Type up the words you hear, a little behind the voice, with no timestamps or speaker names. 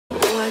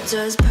What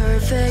does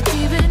perfect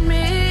even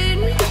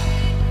mean?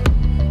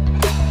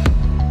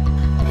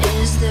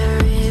 Is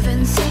there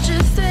even such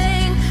a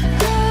thing?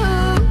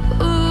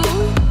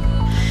 Ooh,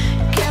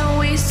 can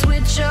we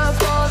switch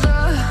up all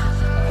the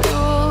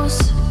rules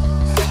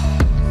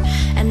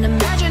and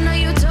imagine a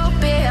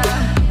utopia?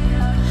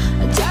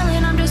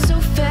 Darling, I'm just so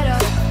fed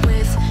up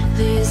with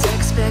these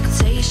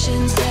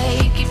expectations.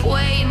 They keep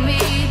weighing me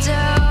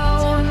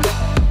down.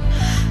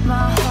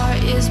 My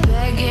heart is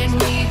begging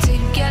me to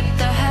get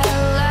the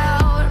hell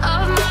out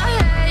of my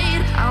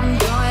head. I'm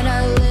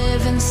gonna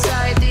live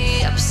inside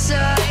the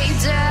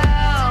upside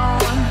down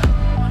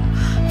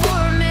for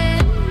a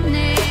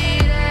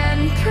minute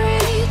and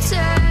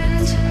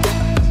pretend,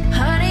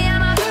 honey,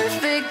 I'm a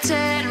perfect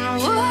 10.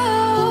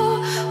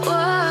 Whoa,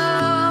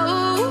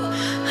 whoa,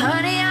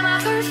 honey, I'm a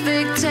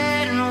perfect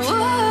 10.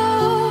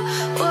 Whoa,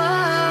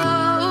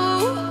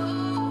 whoa,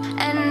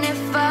 and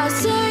if I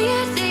say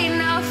it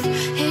enough,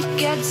 it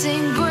gets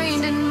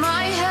ingrained in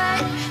my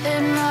head,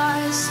 and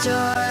I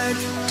start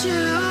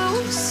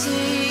to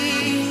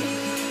see,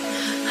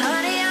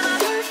 honey, I'm a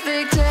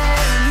perfect 10.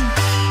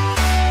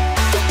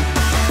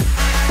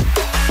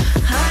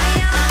 Honey,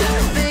 I'm a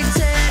perfect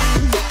 10.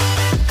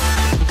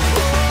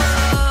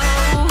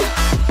 Whoa,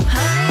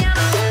 honey, I'm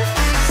a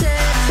perfect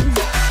 10.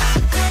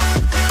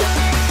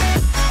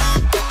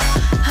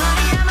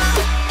 Honey, I'm a,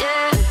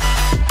 yeah.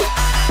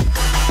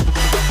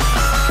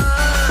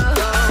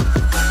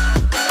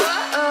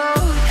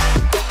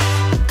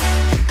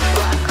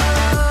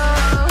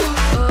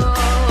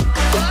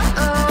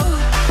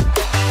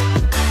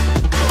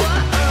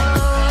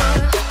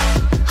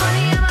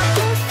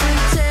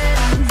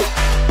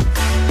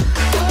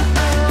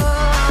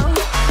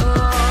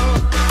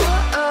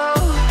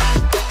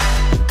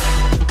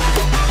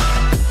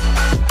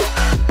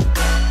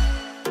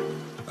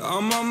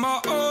 I'm on my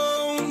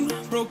own,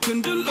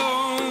 broken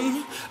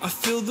alone. I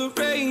feel the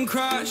rain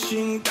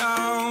crashing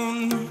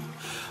down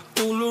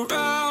all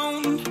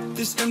around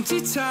this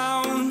empty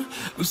town.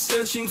 I'm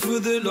searching for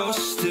the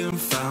lost and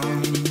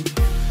found,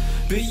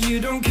 but you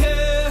don't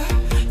care,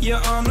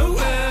 you're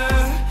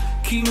unaware.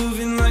 Keep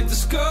moving like the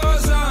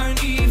scars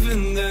aren't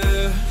even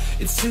there.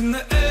 It's in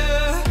the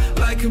air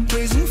like a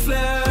blazing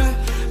flare.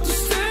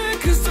 Just stare,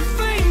 'cause the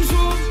flames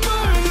will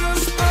burn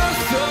us. I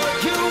thought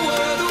you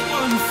were the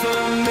one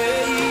for me,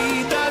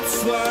 that's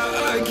why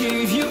I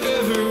gave you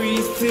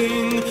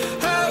everything.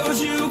 Held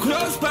you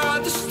close by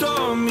the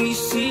stormy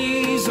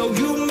seas. Oh,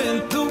 you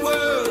meant the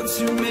world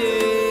to me.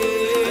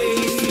 I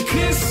used to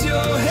kiss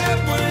your head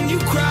when you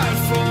cried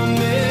for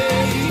me,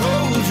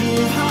 hold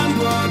your hand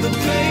while the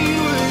pain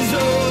was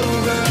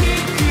over,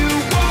 keep you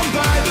warm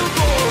by the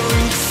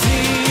roaring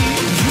sea.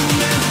 You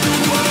meant the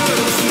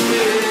world to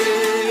me.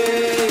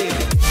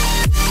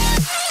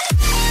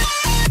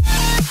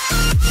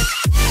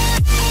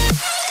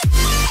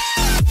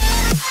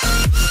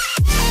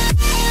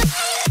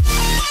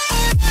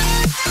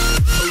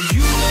 Oh,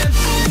 you meant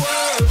the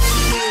world to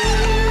me.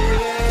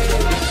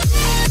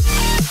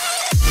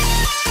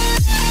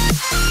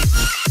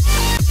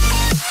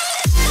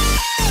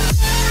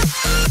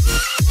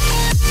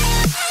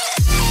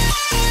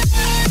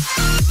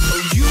 Oh,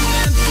 you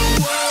meant the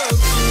world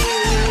to me.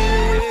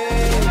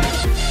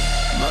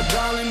 My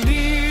darling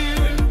dear,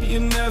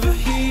 you're never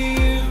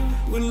here.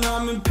 When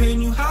I'm in pain,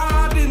 you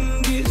hide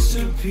and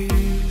disappear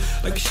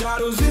like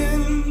shadows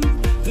in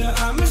the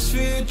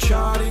atmosphere,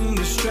 charting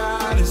the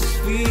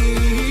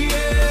stratosphere.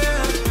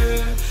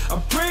 Yeah. I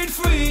prayed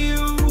for you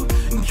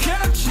and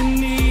kept you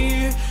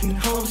near in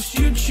hopes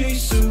you'd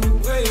chase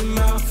away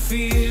my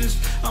fears.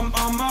 I'm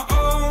on my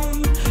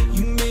own,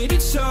 you made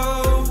it so,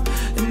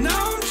 and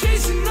now I'm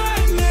chasing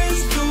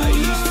nightmares through. I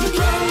used to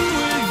run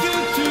with you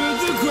through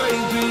the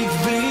great big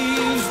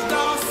leaves,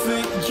 laugh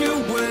at you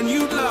when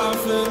you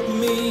laugh at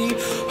me.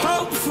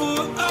 Hope for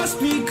us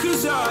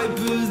because I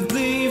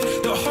believe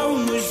the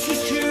home was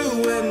just you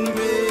and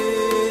me.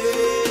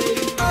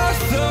 I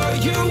thought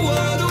you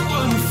were the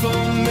one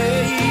for me,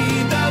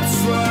 that's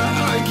why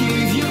I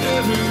gave you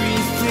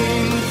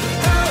everything.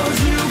 Held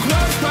you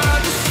close by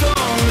the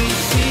stormy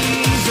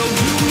seas. Oh,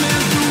 you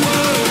meant the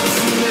world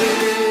to me.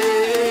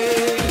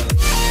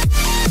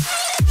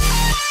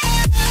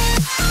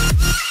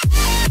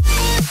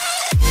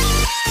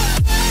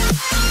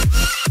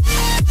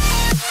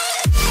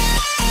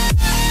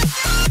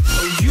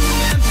 Oh, you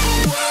meant the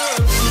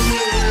world to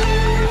me.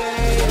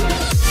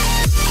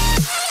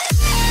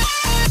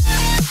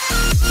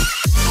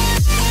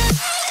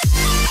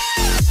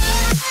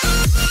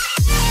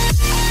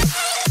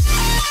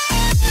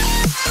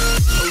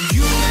 Oh,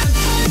 you meant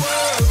the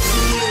world to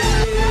me.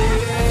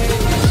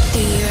 Do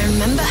you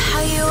remember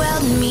how you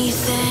held me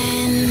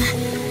then?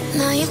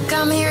 Now you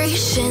got me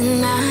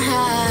reaching out.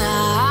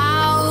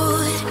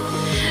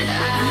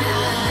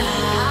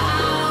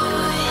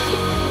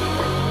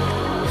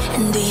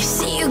 And do you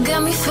see you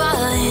got me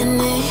falling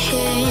in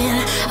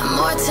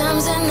more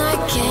times than I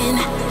can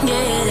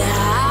get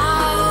out.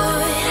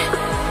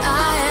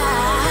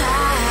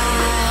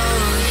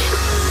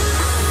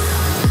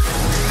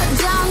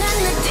 Down in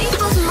the deep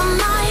of my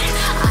mind,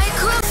 I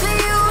crawl for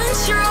you and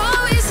you're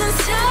always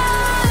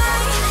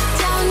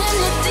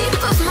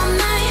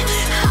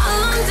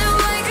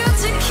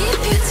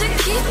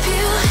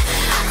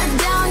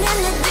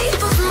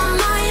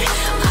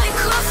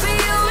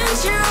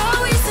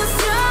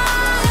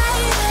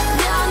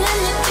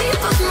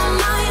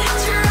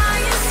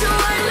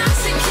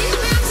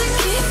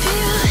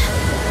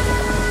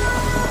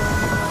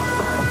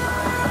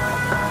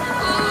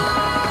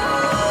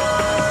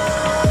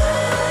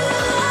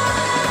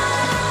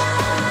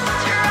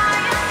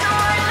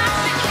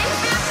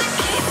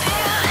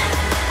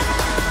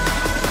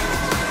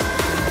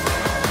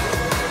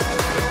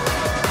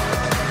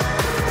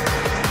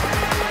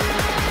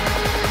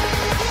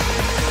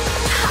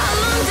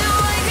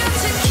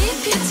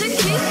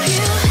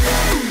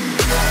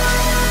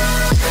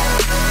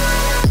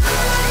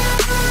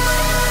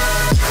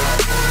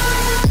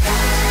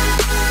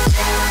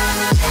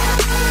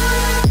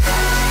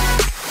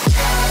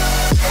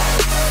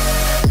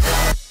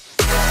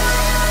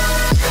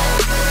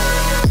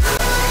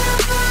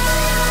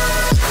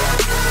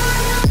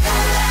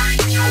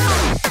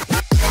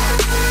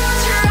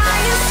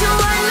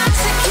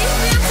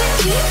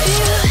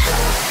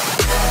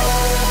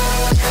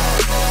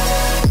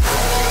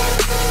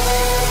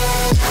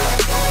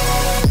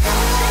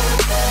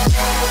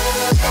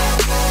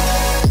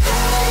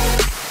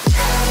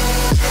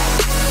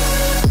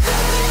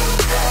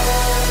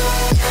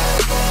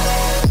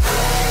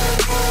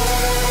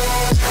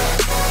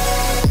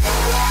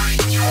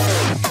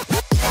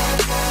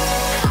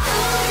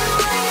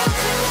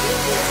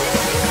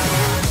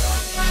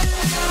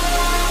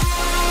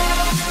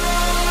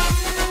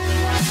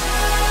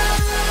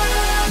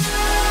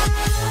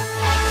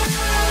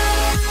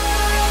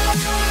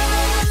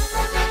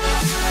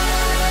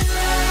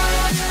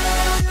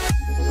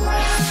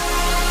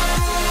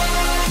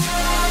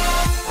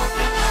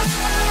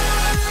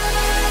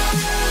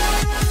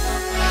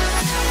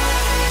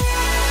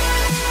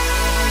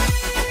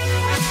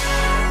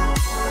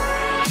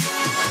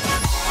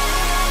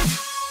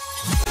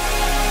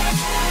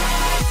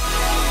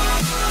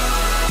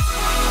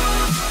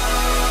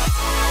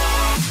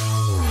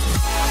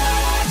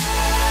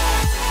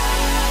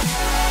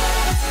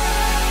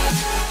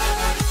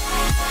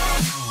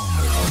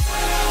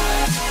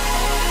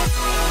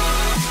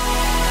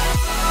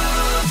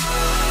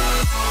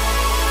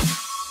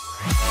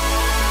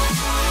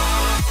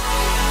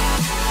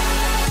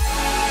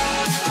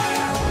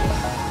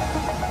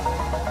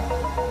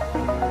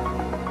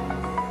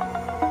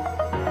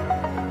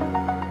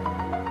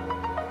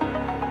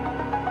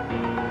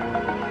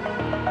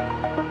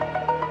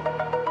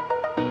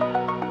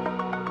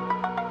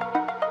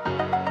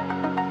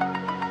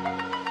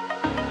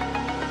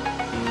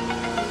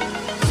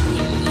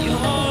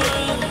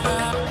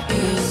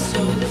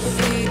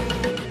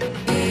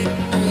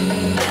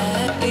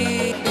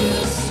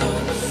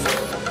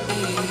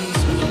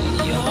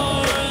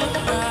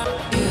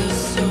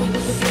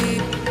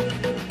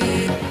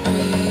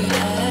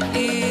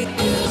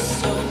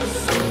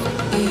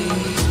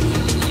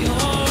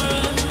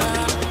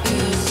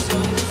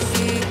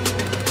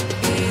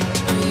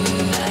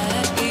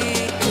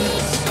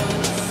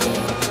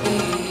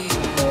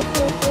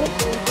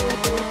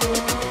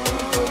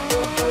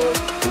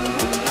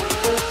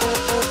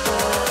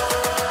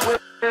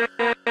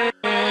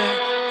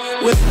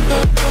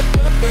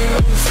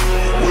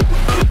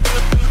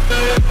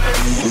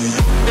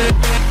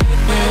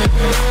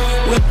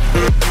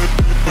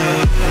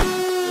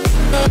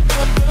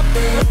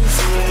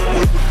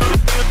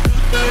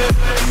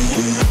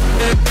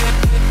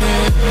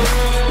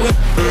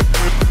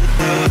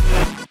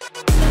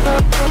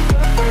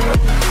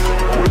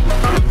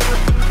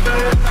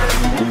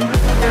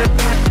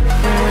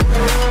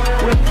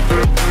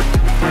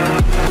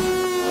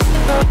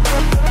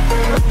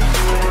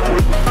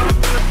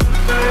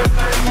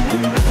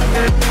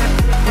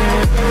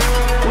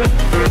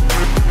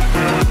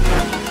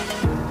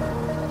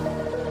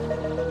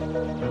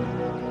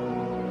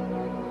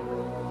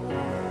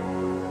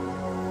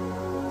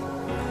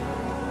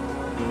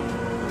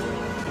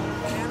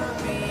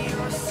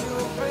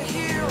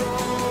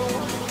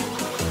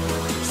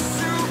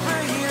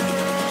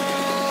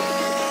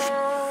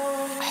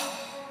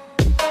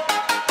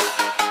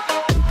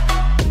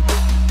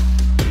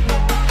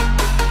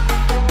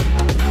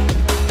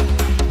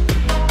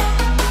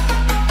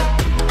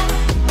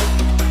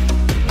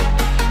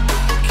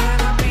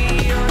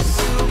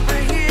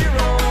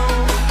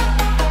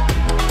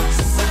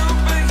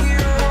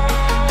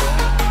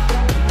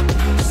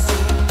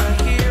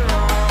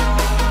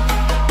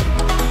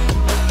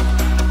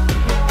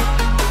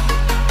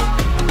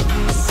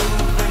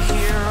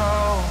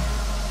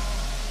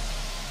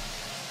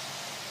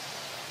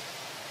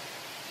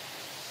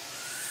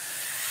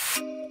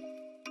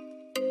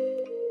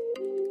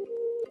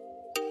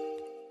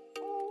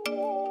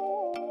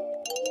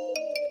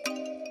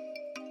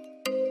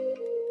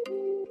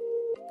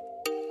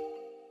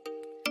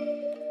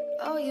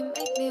Oh, you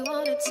make me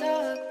wanna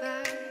talk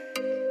back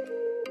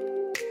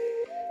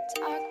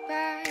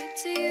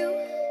to you.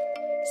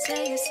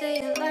 Say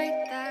it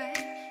like that.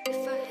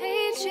 If I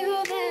hate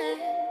you, then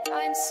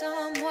find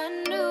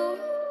someone new.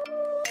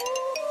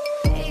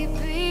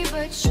 Baby,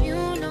 but you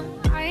know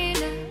I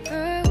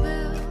never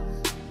will.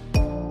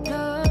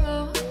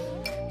 No,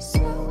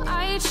 so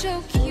I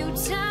choke you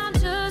down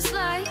just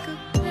like a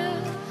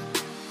pill.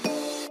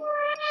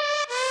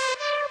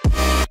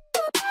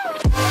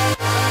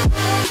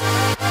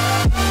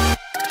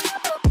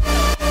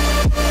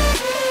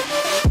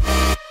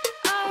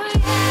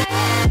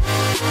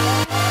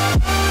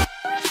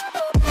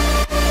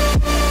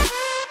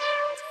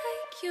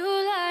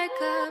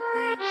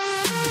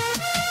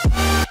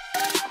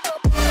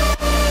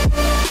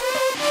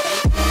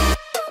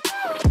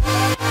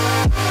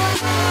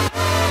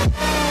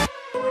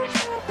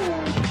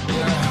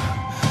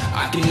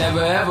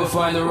 Never ever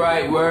find the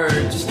right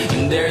words,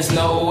 and there's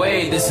no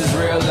way this is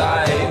real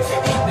life.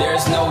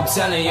 There's no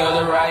telling you're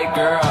the right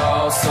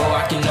girl, so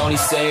I can only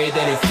say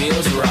that it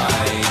feels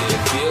right.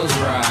 It feels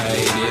right,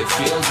 it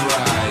feels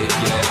right.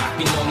 Yeah,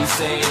 I can only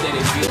say that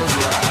it feels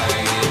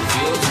right. It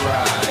feels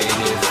right,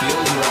 it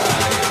feels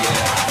right.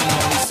 Yeah, I can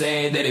only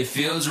say that it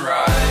feels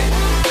right.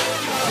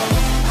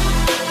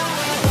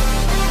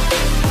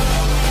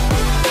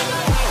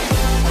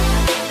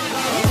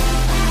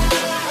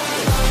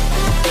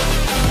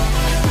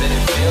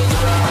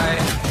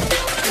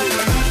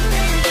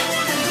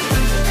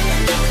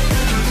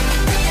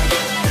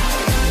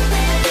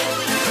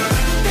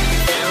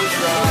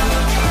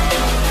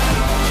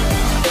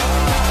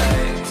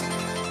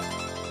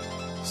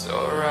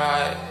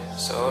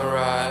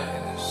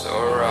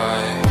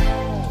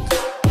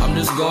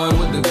 Going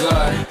with the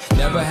gut,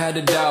 never had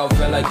a doubt,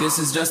 felt like this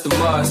is just a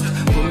must.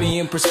 Put me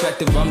in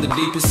perspective, I'm the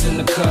deepest in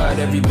the cut.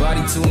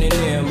 Everybody tuning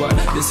in, but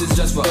this is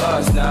just for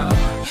us now.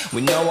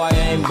 We know I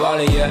ain't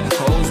ballin' yet,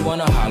 hoes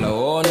wanna holler,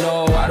 oh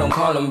no, I don't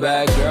call them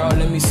back. Girl,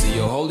 let me see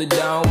you hold it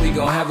down, we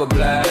gon' have a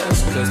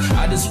blast. Cause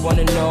I just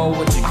wanna know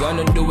what you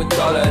gonna do with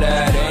all of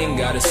that. Ain't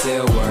gotta say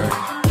a word,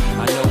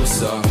 I know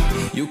what's up,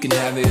 you can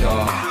have it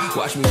all.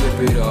 Watch me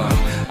rip it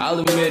off, I'll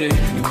admit it,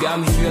 you got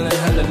me feeling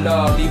hella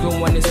loved. Even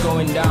when it's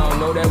going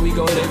down, know that we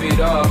gon' live it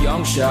up.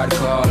 Young shot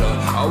caller,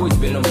 always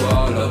been a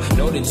baller.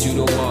 Know that you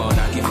the one,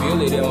 I can feel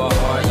it in my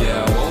heart.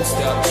 Yeah, I won't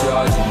stop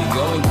charging, we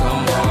going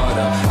come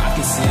harder. I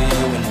can see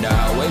you and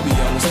I, way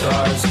beyond the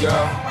stars,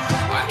 girl.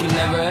 I can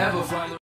never ever find